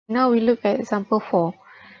Now we look at example 4.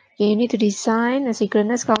 Okay, you need to design a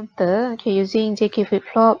synchronous counter, okay, using JK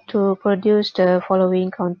flip-flop to produce the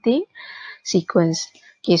following counting sequence.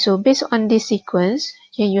 Okay, so based on this sequence,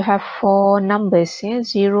 okay, you have 4 numbers,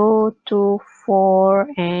 0, 2, 4,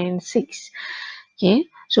 and 6. Okay,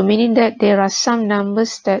 so meaning that there are some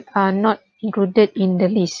numbers that are not included in the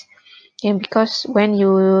list. Okay, because when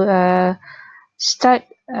you start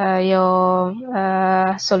your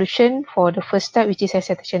solution for the first step, which is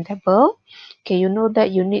excitation table, okay, you know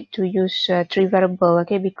that you need to use 3 variable,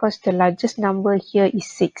 okay, because the largest number here is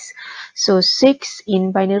 6. So 6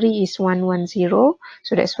 in binary is 110,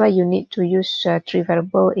 so that's why you need to use 3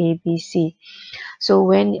 variable A, B, C. So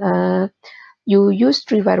when you use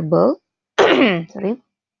 3 variable, sorry,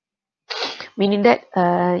 meaning that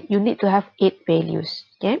you need to have 8 values,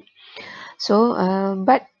 okay. So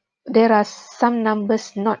but there are some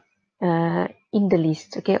numbers not in the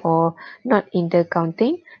list, okay, or not in the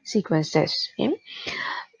counting sequences, okay.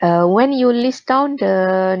 When you list down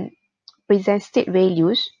the present state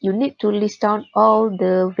values, you need to list down all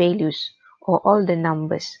the values or all the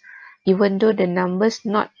numbers, even though the numbers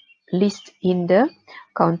not list in the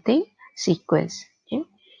counting sequence, okay?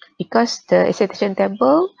 Because the excitation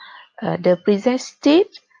table, the present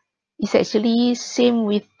state is actually same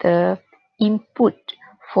with the input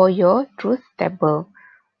for your truth table.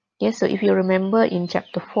 Okay, so if you remember in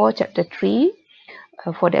chapter 4, chapter 3,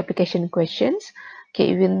 for the application questions, okay,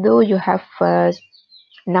 even though you have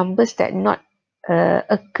numbers that not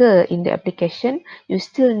occur in the application, you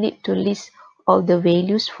still need to list all the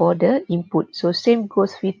values for the input. So same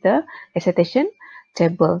goes with the excitation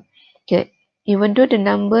table. Okay, even though the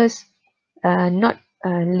numbers not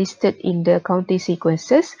listed in the counting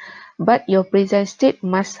sequences, but your present state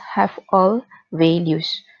must have all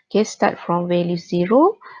values. Okay, start from value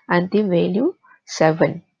 0 until value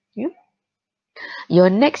 7. Okay. Your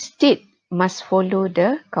next state must follow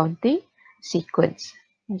the counting sequence.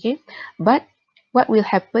 Okay, but what will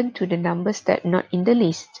happen to the numbers that not in the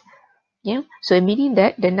list? Yeah, so meaning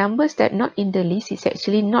that the numbers that not in the list is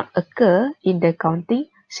actually not occur in the counting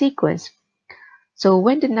sequence. So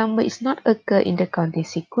when the number is not occur in the counting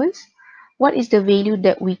sequence, what is the value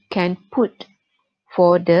that we can put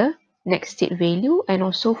for the next state value and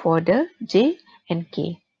also for the j and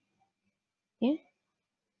k? Yeah?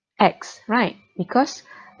 X, right? Because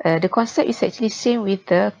the concept is actually same with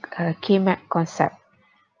the K-map concept.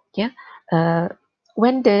 Yeah,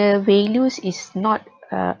 when the values is not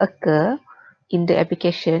occur in the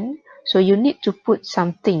application, so you need to put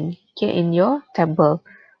something, okay, in your table,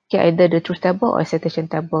 okay, either the truth table or excitation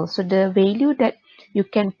table. So the value that you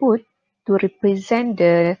can put to represent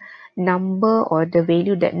the number or the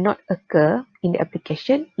value that not occur in the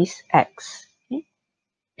application is X. Okay?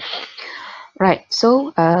 Right,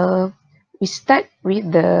 so we start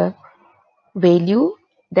with the value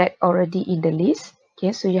that already in the list.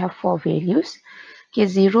 Okay, so you have 4 values. Okay,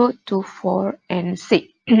 0, 2, 4, and 6.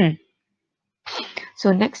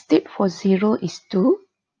 So next step for 0 is 2.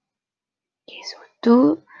 Okay, so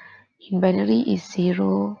 2 in binary is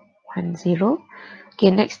 0, 1, 0. Okay,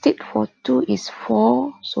 next step for 2 is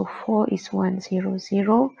 4. So 4 is 1, 0,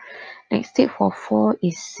 0. Next step for 4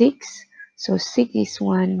 is 6. So 6 is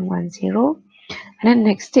 1, 1, 0. And then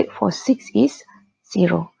next step for 6 is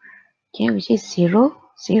 0. Okay, which is 0,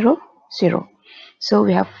 0, 0. So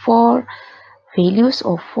we have 4 values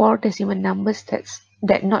or 4 decimal numbers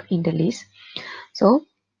that not in the list. So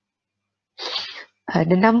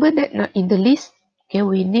the number that not in the list, okay,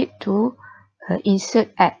 we need to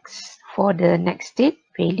insert X for the next state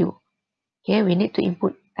value. Okay, we need to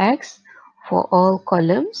input X for all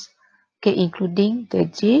columns, okay, including the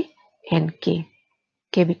J and K.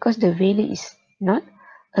 Okay, because the value is not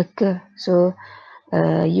occur, so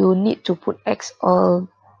you need to put X all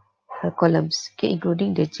columns, okay,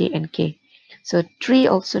 including the J and K. So 3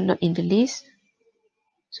 also not in the list,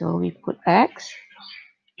 so we put X.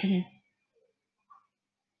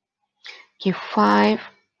 Okay, 5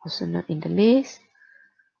 also not in the list.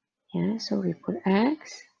 Yeah, so we put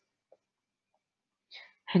X.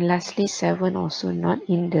 And lastly, 7 also not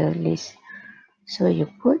in the list. So you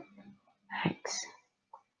put X.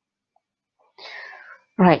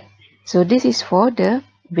 Right. So this is for the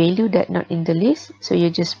value that not in the list. So you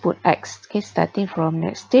just put X. Okay, starting from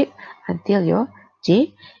next state until your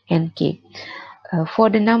J and K. For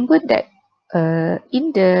the number that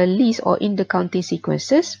in the list or in the counting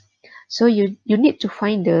sequences, so you need to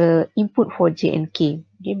find the input for J and K,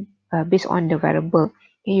 okay, based on the variable.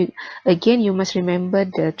 Again, you must remember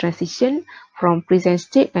the transition from present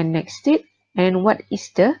state and next state, and what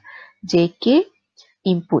is the JK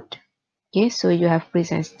input. Okay, so you have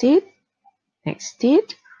present state, next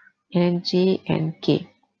state, and J and K.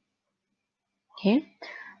 Okay,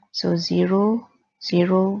 so 0,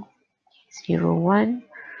 0, 0, 1,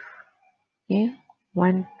 okay,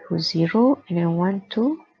 1 to 0, and then 1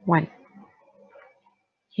 to 1.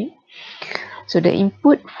 Okay, so the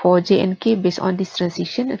input for J and K based on this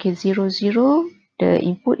transition, okay, 0, 0, the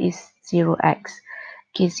input is 0x.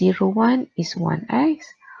 Okay, 0, 1 is 1x,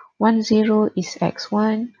 1, 0 is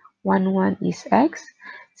x1, 1, 1 is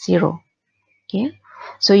x0. Okay,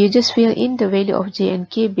 so you just fill in the value of J and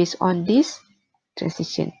K based on this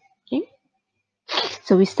transition. Okay,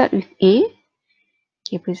 so we start with A.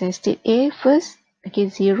 Okay, present state A first. Okay,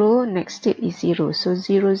 0, next state is 0. So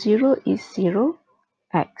 0, 0 is 0x.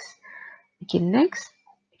 Okay, next.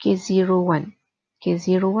 Okay, 0, 1. Okay,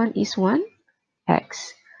 0, 1 is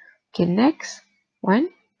 1x. Okay, next. 1,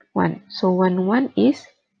 1. So 1, 1 is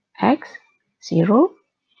x0.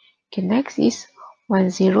 Okay, next is 1,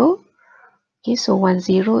 0. Okay, so 1,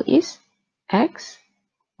 0 is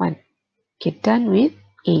x1. Okay, done with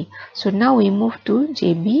A. So now we move to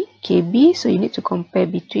JB, KB. So you need to compare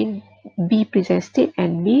between B present state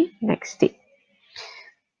and B next state.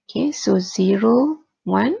 Okay, so 0,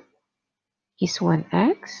 1 is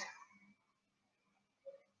 1x.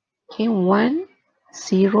 Okay, 1,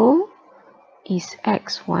 0 is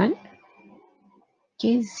x1.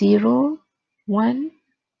 Okay, 0, 1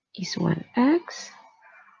 is 1x.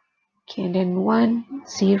 Okay, and then 1,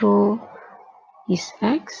 0 is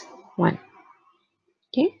x1.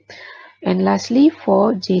 Okay, and lastly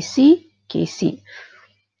for JC, KC.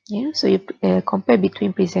 Yeah, so you compare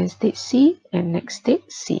between present state C and next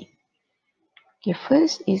state C. Okay,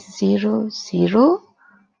 first is 0, 0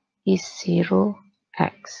 is 0x.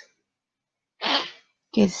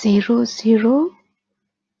 Okay, 0, 0,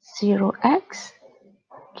 0x.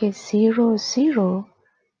 Okay, 0, 0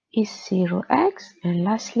 is 0x. And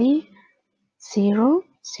lastly, 0,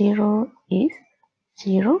 0 is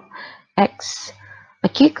 0x.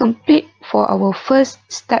 Okay, complete for our first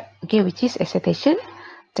step, okay, which is excitation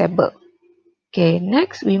table. Okay,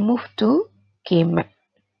 next we move to K-map.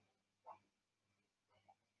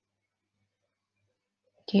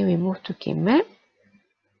 Okay, we move to K-map.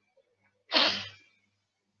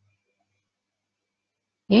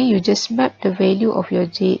 Yeah, you just map the value of your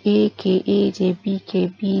JA, KA, JB,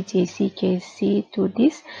 KB, JC, KC to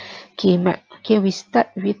this K-map. Okay, we start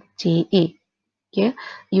with JA. Okay,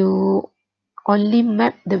 you only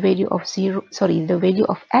map the value of the value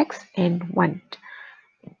of X and 1.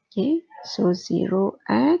 Okay, so 0x,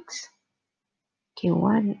 okay,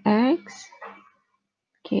 1x,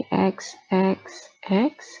 okay, x, x,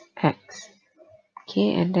 x, x.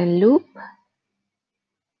 Okay, and then loop.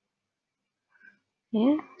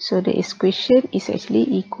 Yeah, so the equation is actually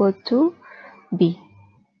equal to B.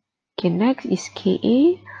 Okay, next is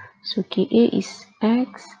KA. So KA is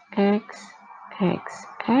x, x, x,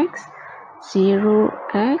 x,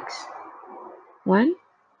 0x,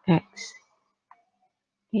 1x.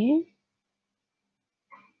 Okay,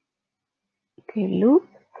 okay, loop.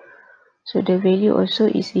 So the value also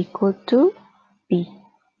is equal to B.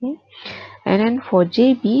 Okay, and then for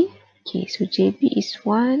JB, okay, so JB is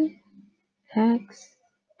 1x,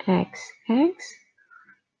 x, x.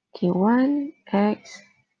 Okay, 1x,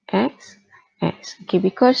 x, x. Okay,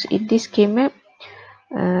 because in this K-map,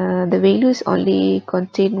 the values only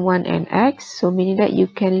contain 1 and x, so meaning that you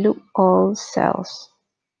can loop all cells.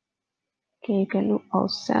 Okay, you can loop all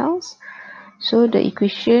cells. So the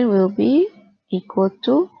equation will be equal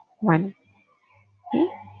to 1. Okay.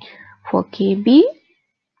 For KB,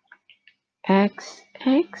 x,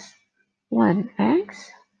 x,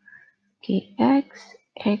 1x. Okay, x,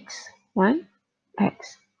 x, 1,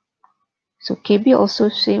 x. So KB also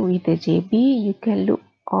same with the JB. You can loop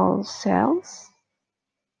all cells.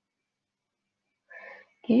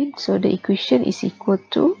 Okay, so the equation is equal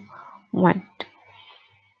to 1.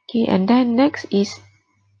 Okay, and then next is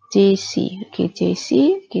JC. Okay,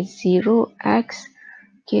 JC, okay, 0x,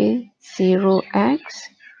 okay, 0x,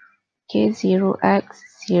 okay, 0x,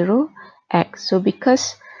 0x. So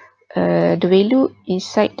because the value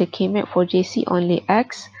inside the K-map for JC only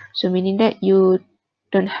x, so meaning that you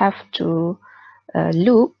don't have to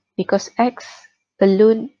loop because x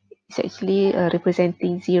alone is actually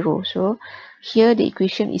representing 0. So here the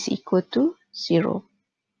equation is equal to 0.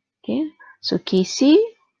 Okay, so KC,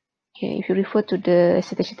 okay, if you refer to the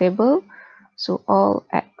excitation table, so all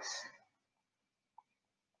x.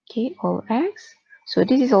 Okay, all x. So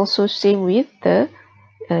this is also same with the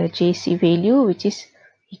JC value, which is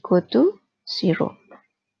equal to 0.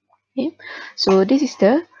 Okay, so this is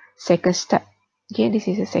the second step. Okay, this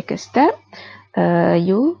is the second step.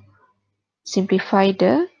 You simplify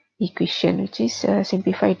the equation, which is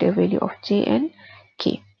simplify the value of j and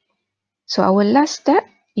k. So our last step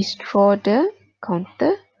is draw the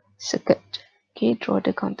counter circuit. Okay, draw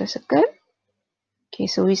the counter circuit. Okay,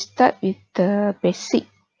 so we start with the basic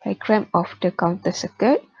diagram of the counter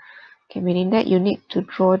circuit. Okay, meaning that you need to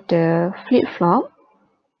draw the flip-flop.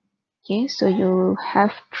 Okay, so you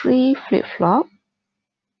have 3 flip-flop.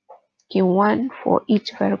 Okay, 1 for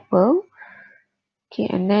each variable. Okay,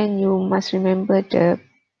 and then you must remember the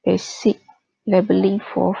basic labeling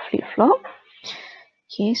for flip-flop.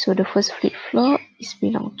 Okay, so the first flip-flop is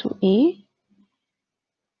belong to A.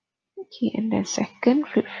 Okay, and then second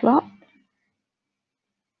flip-flop.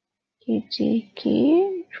 Okay, J,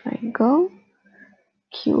 K, triangle,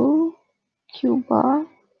 Q, Q bar,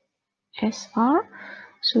 S, R.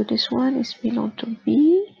 So this one is belong to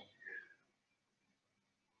B.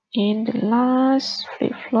 And the last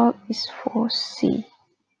flip-flop is for C.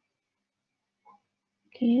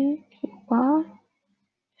 Okay, Q bar,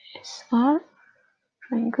 S, R,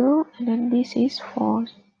 triangle, and then this is for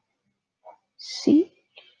C.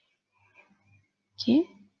 Okay,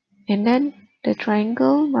 and then the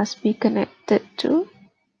triangle must be connected to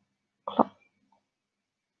clock.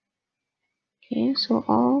 Okay, so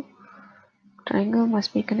all triangle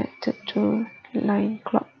must be connected to line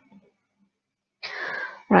clock.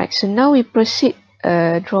 Right, so now we proceed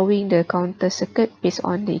drawing the counter circuit based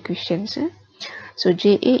on the equations. So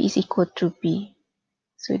JA is equal to B.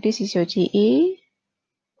 So this is your JA,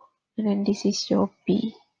 and then this is your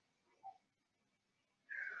B.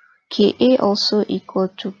 KA also equal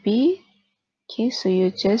to B. Okay, so you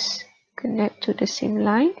just connect to the same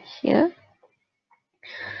line here.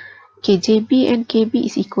 Okay, JB and KB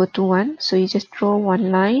is equal to 1. So you just draw one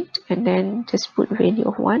line and then just put value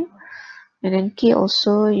of 1. And then K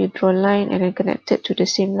also you draw line and then connect it to the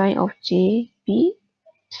same line of JB.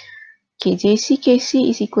 Okay, JC, KC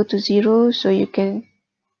is equal to 0. So you can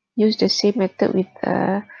use the same method with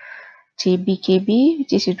JB, KB,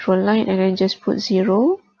 which is you draw line and then just put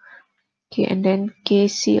 0. Okay, and then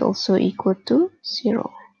KC also equal to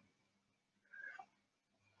 0.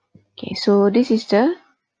 Okay, so this is the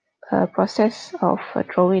process of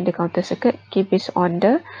drawing the counter circuit, okay, based on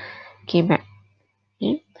the K-map.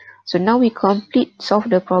 Okay. So now we solve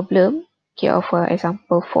the problem, okay, of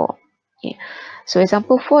example 4. Okay. So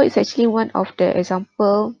example 4 is actually one of the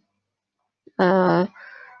example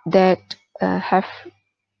that have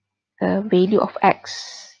a value of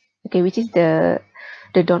x, okay, which is the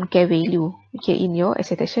don't care value, okay, in your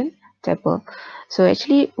excitation table. So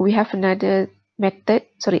actually we have another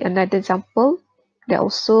example that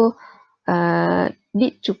also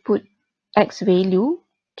need to put x value,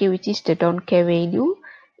 okay, which is the don't care value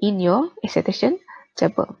in your excitation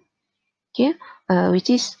table. Okay, which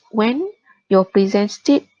is when your present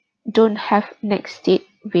state don't have next state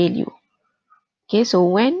value. Okay, so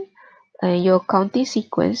when your counting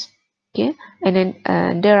sequence, okay, and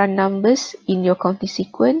then there are numbers in your counting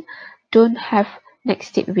sequence don't have next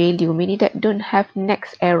state value, meaning that don't have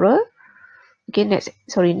next error. Okay,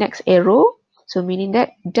 next arrow. So meaning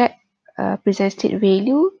that present state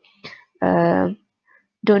value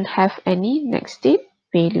don't have any next state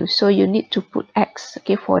value. So you need to put x,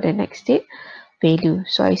 okay, for the next state value.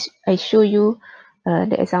 So I show you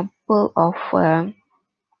the example of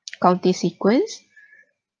counting sequence.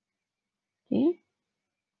 Okay.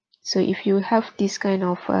 So if you have this kind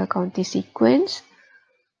of counting sequence,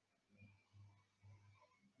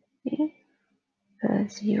 okay,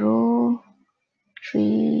 0,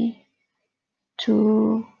 3,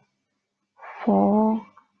 2, 4,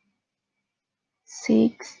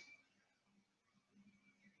 6,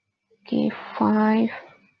 okay, 5,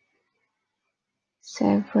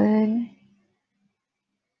 7,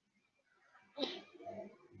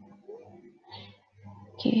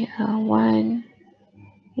 okay, 1,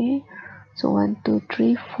 okay, so 1, 2,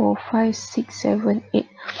 3, 4, 5, 6, 7, 8.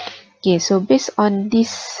 Okay, so based on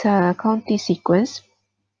this counting sequence,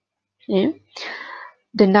 okay,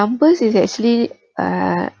 the numbers is actually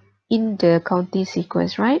in the counting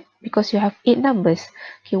sequence, right? Because you have 8 numbers.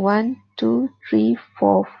 Okay, 1, 2, 3,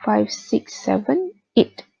 4, 5, 6, 7,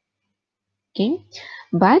 8. Okay,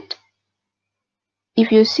 but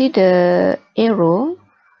if you see the arrow,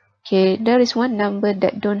 okay, there is one number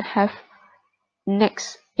that don't have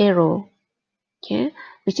next arrow, okay,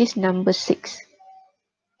 which is number 6.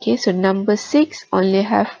 Okay, so number 6 only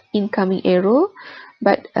have incoming arrow,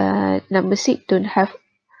 but number 6 don't have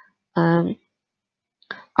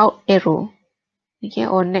out arrow, okay,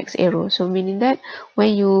 or next arrow. So meaning that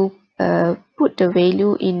when you put the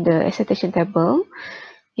value in the excitation table,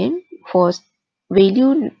 okay, for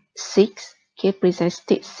value 6, okay, present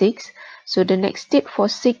state 6. So the next state for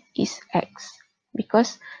 6 is X,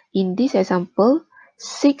 because in this example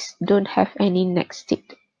 6 don't have any next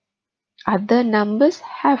state. Other numbers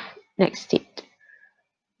have next state.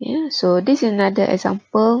 Yeah, so this is another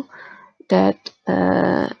example that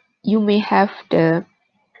you may have the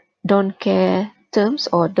don't care terms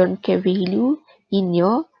or don't care value in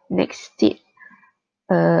your next state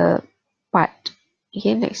part.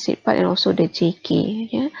 Okay, next state part, and also the JK,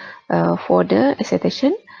 yeah, for the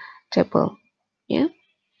excitation table. Yeah,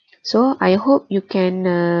 so I hope you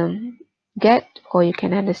can get or you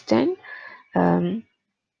can understand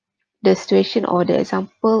the situation or the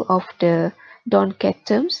example of the don't care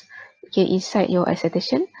terms, okay, inside your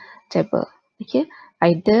excitation table. Okay,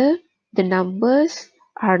 either the numbers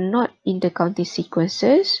are not in the counting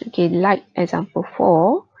sequences, okay, like example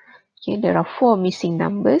 4. Okay, there are 4 missing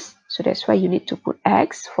numbers, so that's why you need to put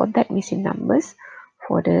X for that missing numbers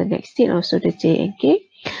for the next state, also the J and K.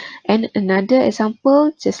 And another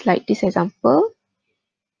example, just like this example,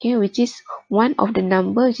 okay, which is one of the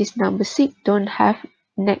number, which is number 6, don't have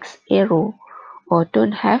next arrow or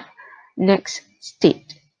don't have next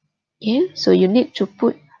state. Okay, so you need to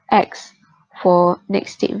put X for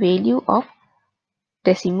next state value of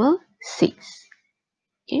decimal 6.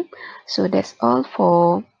 Okay, so that's all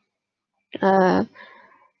for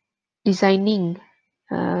designing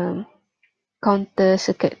counter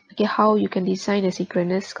circuit. Okay, how you can design a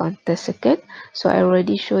synchronous counter circuit. So I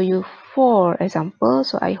already show you 4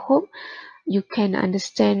 examples. So I hope you can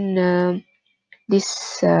understand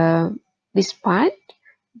this part,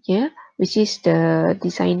 yeah, which is the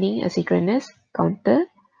designing a synchronous counter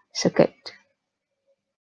circuit.